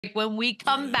When we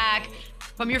come back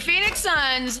from your Phoenix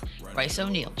Suns, Royce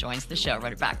O'Neal joins the show.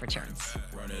 Run It Back returns.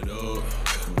 Run it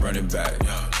up, run it back,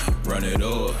 yeah. Run it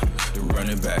up, run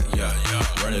it back, yeah.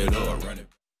 Run it up, run it.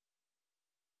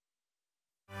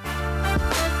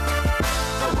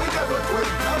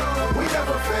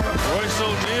 Royce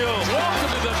O'Neal, welcome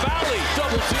to the Valley,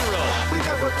 0-0. We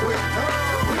never quit,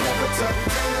 we never tell.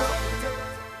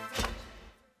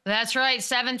 That's right.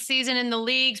 Seventh season in the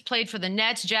leagues, played for the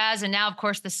Nets, Jazz, and now, of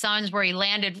course, the Suns, where he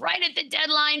landed right at the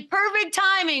deadline. Perfect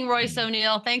timing, Royce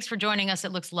O'Neal. Thanks for joining us.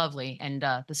 It looks lovely. And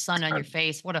the sun on your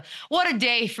face. What a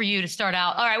day for you to start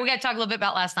out. All right, we got to talk a little bit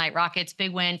about last night. Rockets,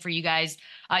 big win for you guys.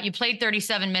 You played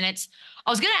 37 minutes. I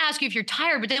was going to ask you if you're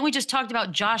tired, but then we just talked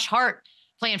about Josh Hart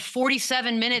playing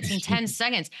 47 minutes and 10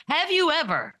 seconds. Have you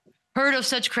ever heard of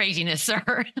such craziness,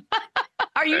 sir?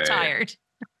 Are you tired?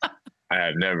 I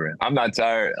have never. I'm not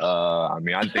tired. I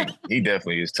mean, I think he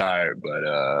definitely is tired,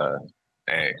 but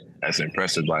hey, that's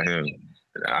impressive by him.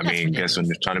 I mean, guess when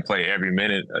he's trying to play every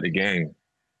minute of the game.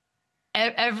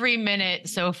 Every minute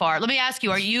so far. Let me ask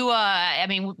you, are you, I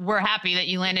mean, we're happy that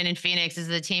you landed in Phoenix. This is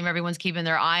the team everyone's keeping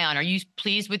their eye on. Are you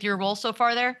pleased with your role so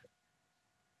far there?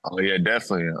 Oh, yeah,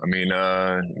 definitely. I mean,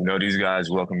 you know, these guys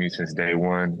welcome me since day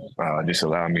one. Just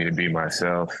allow me to be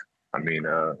myself. I mean,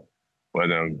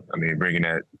 bringing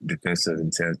that defensive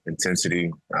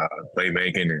intensity,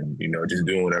 playmaking, and, you know, just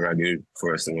doing whatever I do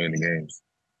for us to win the games.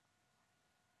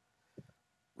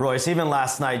 Royce, even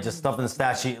last night, just stuff in the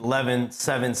stat sheet, 11,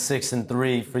 7, 6, and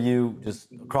 3 for you, just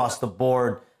across the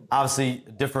board. Obviously,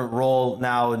 a different role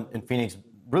now in Phoenix,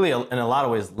 really in a lot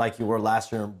of ways like you were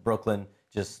last year in Brooklyn,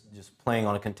 just playing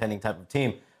on a contending type of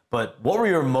team. But what were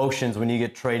your emotions when you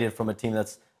get traded from a team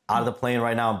that's out of the plane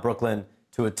right now in Brooklyn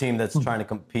to a team that's trying to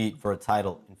compete for a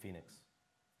title in Phoenix?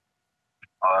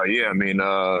 Yeah, I mean,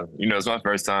 you know, it's my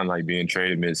first time like being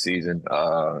traded mid-season.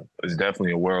 It was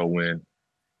definitely a whirlwind.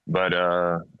 But,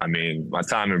 I mean, my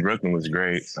time in Brooklyn was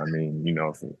great. I mean, you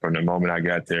know, from the moment I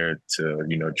got there to,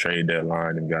 you know, trade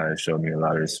deadline, and guys showed me a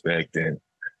lot of respect and,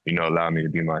 you know, allowed me to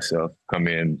be myself, come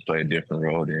in, play a different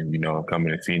role. Then, you know,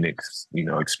 coming to Phoenix, you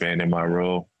know, expanding my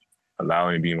role,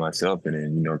 allowing me to be myself, and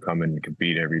then, you know, coming and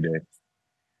compete every day.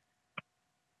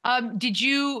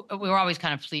 We were always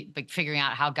kind of figuring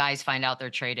out how guys find out they're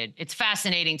traded. It's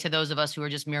fascinating to those of us who are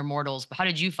just mere mortals. But how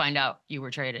did you find out you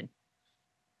were traded?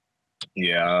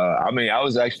 Yeah, I mean, I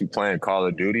was actually playing Call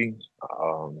of Duty,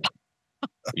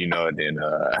 you know, and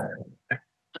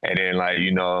then like,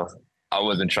 you know, I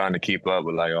wasn't trying to keep up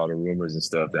with like all the rumors and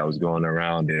stuff that was going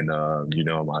around. And, you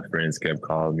know, my friends kept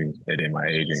calling me, and then my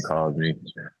agent called me,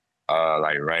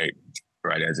 like right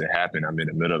as it happened. I'm in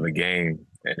the middle of a game,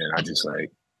 and then I just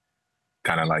like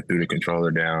kind of like threw the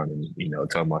controller down and, you know,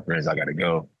 told my friends I got to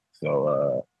go.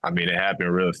 So, I mean, it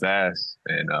happened real fast,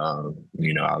 and,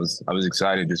 you know, I was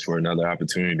excited just for another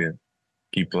opportunity to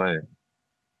keep playing.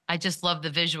 I just love the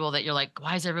visual that you're like,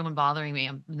 why is everyone bothering me?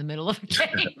 I'm in the middle of a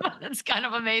game. That's kind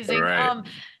of amazing. Right.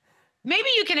 Maybe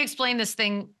you can explain this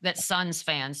thing that Suns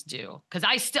fans do, because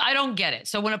I don't get it.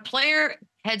 So when a player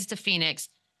heads to Phoenix,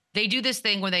 they do this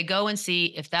thing where they go and see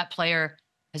if that player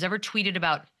has ever tweeted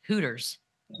about Hooters,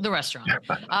 the restaurant.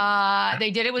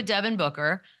 They did it with Devin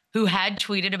Booker, who had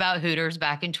tweeted about Hooters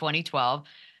back in 2012.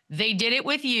 They did it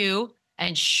with you,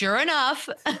 and sure enough,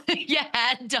 you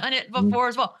had done it before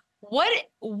as well.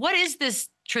 What is this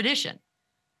tradition?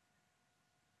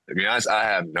 To be honest, I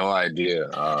have no idea.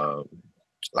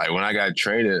 Like when I got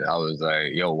traded, I was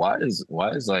like, yo, why is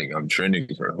like I'm trending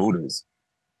for Hooters?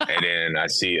 And then I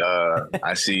see,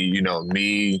 you know,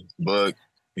 me, Book,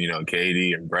 you know,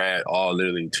 Katie and Brad all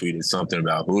literally tweeted something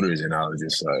about Hooters, and I was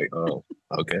just like, oh,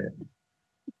 okay.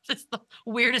 It's the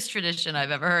weirdest tradition I've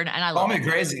ever heard, and I Call love me it.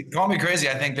 crazy. Call me crazy.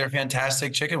 I think they're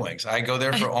fantastic chicken wings. I go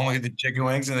there for only the chicken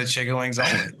wings and the chicken wings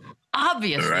only.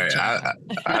 Obviously, Right. I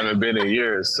haven't been in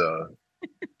years, so.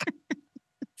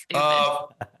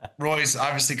 Royce,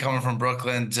 obviously coming from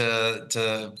Brooklyn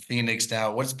to Phoenix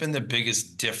now, what's been the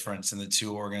biggest difference in the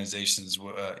two organizations,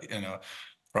 you know,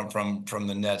 from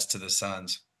the Nets to the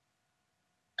Suns?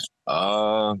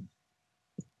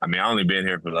 I mean, I only been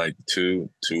here for like two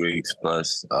weeks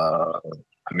plus. I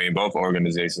mean, both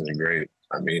organizations are great.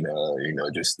 I mean, you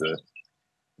know, just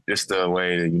the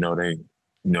way that, you know, they,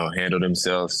 you know, handle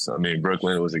themselves. I mean,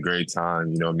 Brooklyn was a great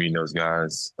time, you know, meeting those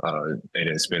guys, and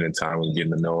then spending time with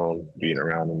getting to know them, being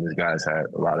around them. These guys had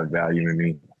a lot of value in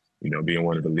me, you know, being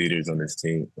one of the leaders on the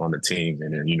team.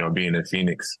 And then, you know, being in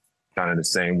Phoenix, kind of the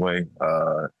same way.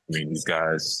 I mean, these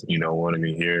guys, you know, wanted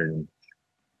me here, and,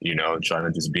 you know, trying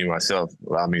to just be myself,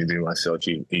 allow me to be myself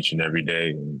each and every day,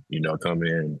 and, you know, come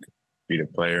in and be the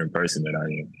player and person that I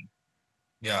am.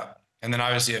 Yeah. And then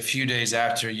obviously a few days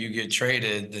after you get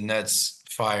traded, the Nets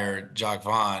fire Jacque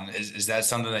Vaughn. Is that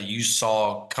something that you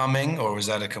saw coming, or was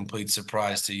that a complete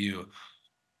surprise to you?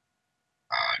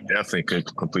 Definitely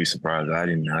complete surprise. I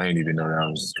didn't even know that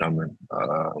was coming.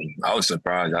 I was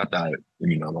surprised. I thought,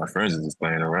 my friends was just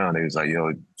playing around. They was like,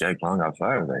 yo, Jacque Vaughn got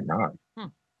fired. I was like, nah.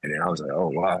 And then I was like, oh,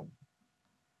 wow.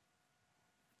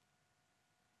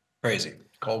 Crazy.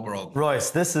 Cold world. Royce,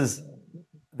 this is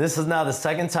now the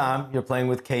second time you're playing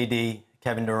with KD,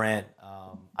 Kevin Durant.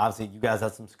 Obviously, you guys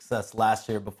had some success last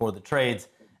year before the trades,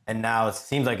 and now it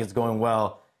seems like it's going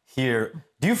well here.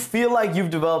 Do you feel like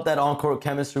you've developed that on-court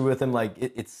chemistry with him? Like,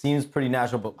 it seems pretty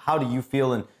natural, but how do you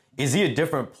feel? And is he a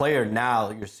different player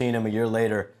now? You're seeing him a year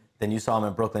later than you saw him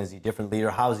in Brooklyn. Is he a different leader?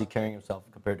 How is he carrying himself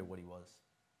compared to what he was?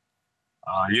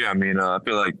 Yeah, I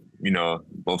feel like,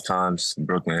 both times,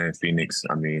 Brooklyn and Phoenix,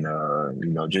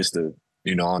 just the,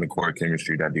 on the court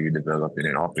chemistry that you develop and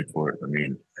then off the court.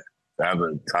 To have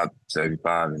a top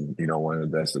 75 and, one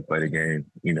of the best to play the game,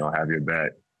 have your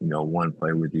back, one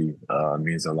play with you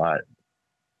means a lot.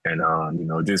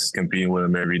 And, just competing with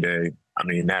him every day.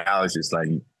 Now it's just like,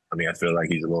 I feel like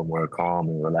he's a little more calm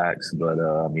and relaxed, but,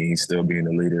 he's still being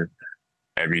a leader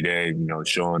every day,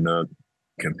 showing up,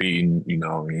 competing,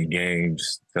 in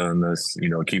games, telling us,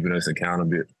 keeping us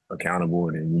accountable,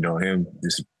 and then, him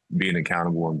just being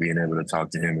accountable and being able to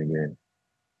talk to him again.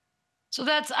 So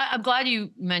I'm glad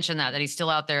you mentioned that he's still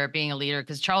out there being a leader,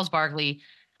 because Charles Barkley,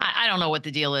 I don't know what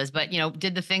the deal is, but,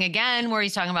 did the thing again where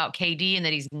he's talking about KD and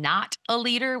that he's not a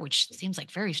leader, which seems like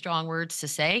very strong words to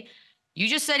say. You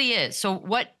just said he is. So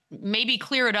maybe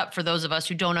clear it up for those of us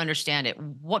who don't understand it.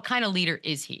 What kind of leader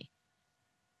is he?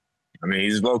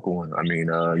 He's a vocal one.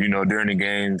 During the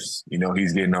games,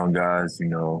 he's getting on guys,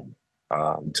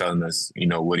 telling us,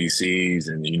 what he sees,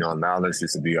 and, now let's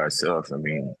just be ourselves. And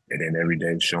then every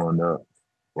day showing up,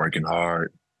 working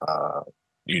hard,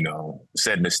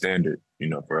 setting the standard,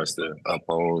 for us to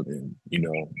uphold, and,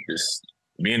 just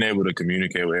being able to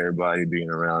communicate with everybody,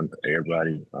 being around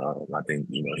everybody. I think,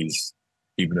 he's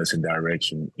keeping us in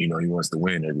direction. He wants to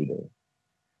win every day.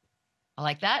 I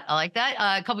like that.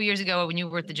 A couple years ago when you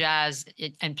were at the Jazz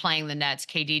and playing the Nets,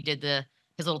 KD did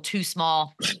his little too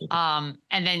small. And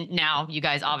then now you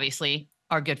guys obviously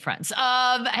are good friends.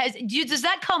 Does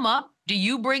that come up? Do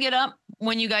you bring it up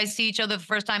when you guys see each other the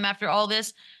first time after all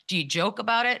this? Do you joke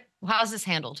about it? How's this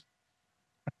handled?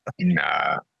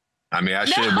 Nah. I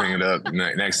should bring it up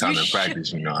next time in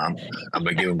practice. I'm going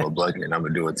to give him a bucket and I'm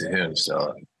going to do it to him.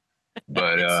 So,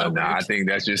 but I think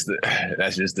that's just the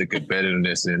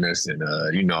competitiveness in us and,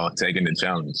 taking the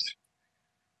challenge.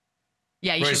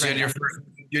 Yeah, you Royce, should.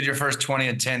 You had your first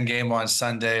 20-10 game on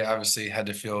Sunday. Obviously, had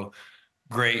to feel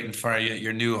great in front of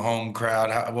your new home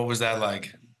crowd. What was that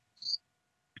like?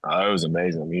 It was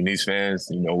amazing. these fans,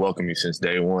 welcomed me since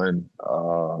day one.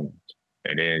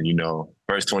 And then,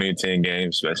 first 20-10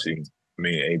 games, especially,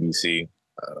 ABC,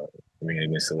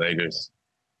 against the Lakers.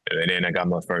 And then I got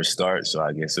my first start. So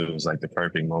I guess it was like the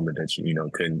perfect moment that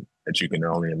you can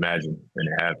only imagine when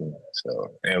it happened.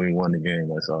 So, and we won the game.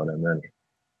 That's all that matters.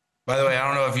 By the way, I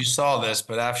don't know if you saw this,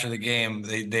 but after the game,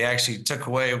 they actually took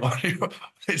away one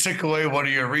of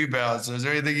your rebounds. So is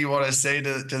there anything you want to say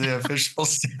to the official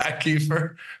stat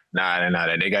keeper? Nah.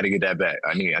 They got to get that back.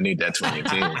 I need that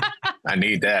 20-10. I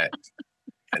need that.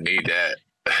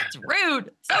 It's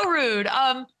rude. So rude.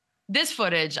 This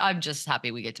footage, I'm just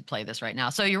happy we get to play this right now.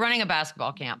 So you're running a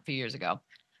basketball camp a few years ago.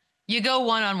 You go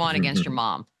one-on-one against your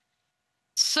mom.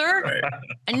 Sir, right.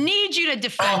 I need you to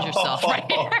defend yourself right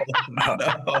here.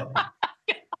 No.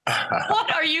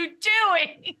 What are you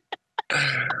doing?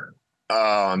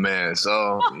 Oh, man.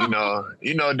 So,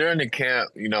 during the camp,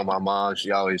 my mom,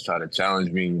 she always tried to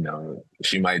challenge me.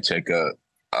 She might check up.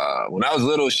 When I was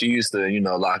little, she used to,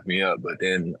 lock me up. But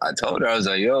then I told her, I was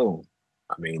like, yo,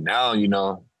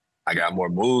 now, I got more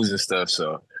moves and stuff.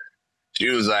 So she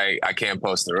was like, I can't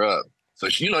post her up. So,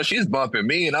 she's bumping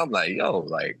me. And I'm like, yo,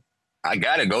 I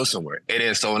got to go somewhere. And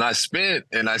then so when I spin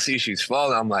and I see she's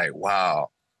falling, I'm like,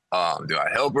 wow, do I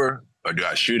help her or do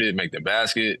I shoot it, make the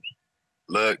basket?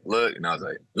 Look. And I was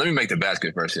like, let me make the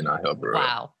basket first and I'll help her.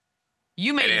 Wow. Up.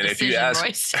 You made a decision,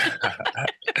 Royce.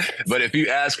 But if you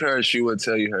ask her, she would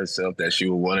tell you herself that she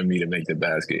wanted me to make the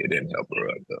basket. It didn't help her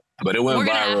up, though. But it went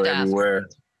viral everywhere.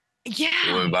 Yeah.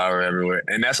 It went viral everywhere.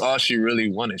 And that's all she really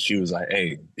wanted. She was like,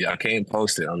 hey, I can't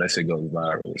post it unless it goes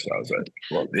viral. So I was like,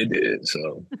 well, it did.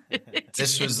 So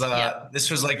this was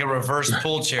like a reverse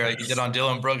pull chair like you did on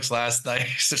Dylan Brooks last night.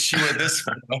 So she went this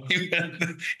way.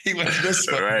 He went this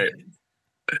way. Right.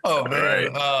 Oh,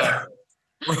 man. Right.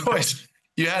 Royce,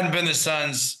 you hadn't been the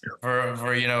Suns for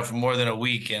more than a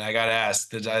week. And I got to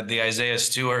ask, the Isaiah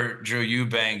Stewart, Drew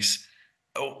Eubanks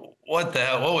What the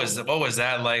hell? What was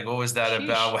that like? What was that Sheesh.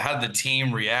 about? How did the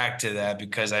team react to that?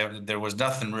 Because there was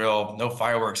nothing real, no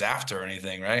fireworks after or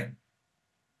anything, right?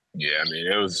 Yeah, I mean,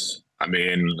 it was. I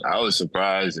mean, I was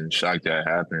surprised and shocked that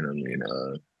happened. I mean,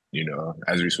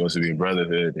 as we're supposed to be a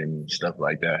brotherhood and stuff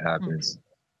like that happens,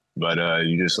 but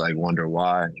you just like wonder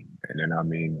why. And then I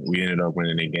mean, we ended up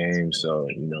winning the game, so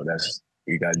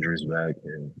we got Drew's back,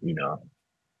 and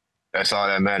that's all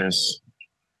that matters.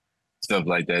 Stuff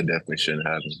like that definitely shouldn't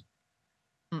happen.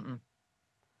 Mm-mm.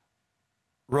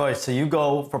 Royce, so you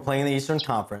go for playing the Eastern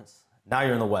Conference. Now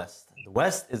you're in the West. The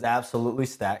West is absolutely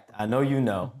stacked. I know you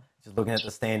know, just looking at the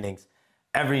standings.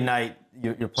 Every night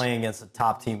you're playing against a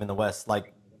top team in the West.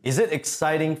 Like, is it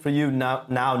exciting for you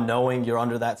now knowing you're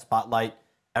under that spotlight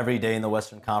every day in the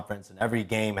Western Conference and every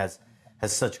game has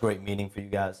such great meaning for you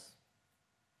guys?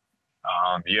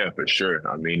 Yeah, for sure.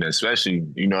 I mean, especially,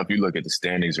 if you look at the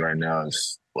standings right now,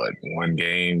 it's what, one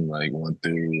game, like 1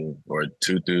 through or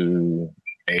 2 through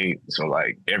 8. So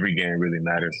like every game really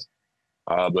matters.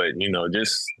 But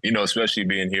just especially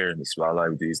being here in the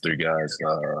spotlight with these three guys,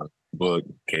 Book,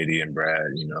 KD, and Brad,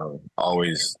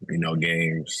 always,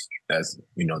 games that's,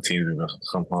 teams are gonna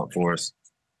come hunt for us.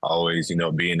 Always,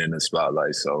 being in the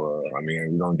spotlight. So I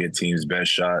mean, we're gonna get teams'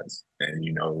 best shots, and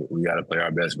we got to play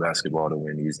our best basketball to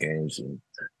win these games. And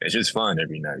it's just fun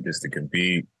every night just to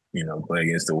compete. Play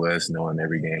against the West, knowing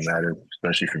every game matters,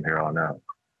 especially from here on out.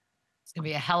 It's going to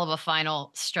be a hell of a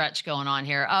final stretch going on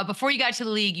here. Before you got to the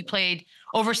league, you played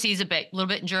overseas a little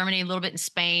bit in Germany, a little bit in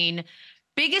Spain.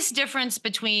 Biggest difference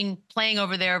between playing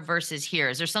over there versus here?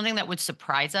 Is there something that would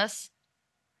surprise us?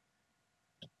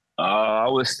 I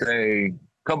would say a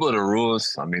couple of the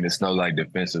rules. I mean, it's no like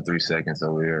defensive 3 seconds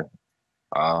over here.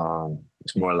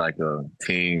 It's more like a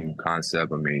team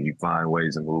concept. I mean, you find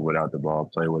ways to move without the ball,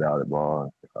 play without the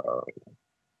ball.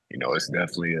 It's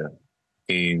definitely a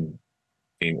team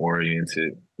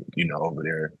oriented, over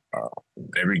there.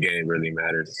 Every game really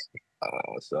matters.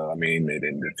 So, I mean,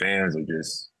 the fans are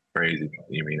just crazy.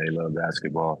 I mean, they love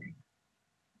basketball.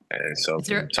 And so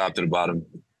from top to the bottom,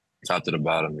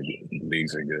 the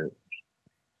leagues are good.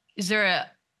 Is there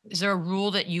a rule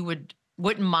that you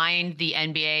wouldn't mind the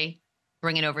NBA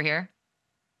bringing over here?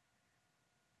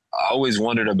 I always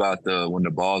wondered about when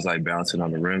the ball's like bouncing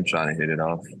on the rim, trying to hit it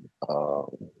off.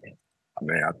 I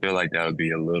mean, I feel like that'll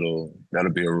be a rule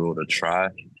to try.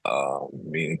 I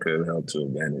mean, it could help to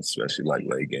advantage, especially like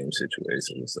late game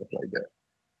situations and stuff like that.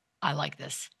 I like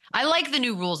this. I like the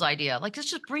new rules idea. Like,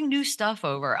 let's just bring new stuff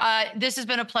over. This has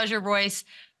been a pleasure, Royce.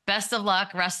 Best of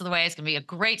luck rest of the way. It's going to be a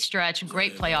great stretch,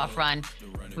 great playoff run.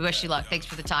 We wish you luck. Thanks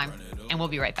for the time, and we'll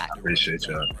be right back. I appreciate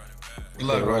y'all. Good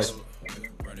luck, Royce.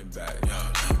 Run it back,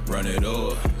 yeah. Run it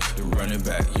over. The running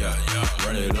back, yeah.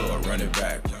 Run it over, run it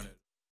back.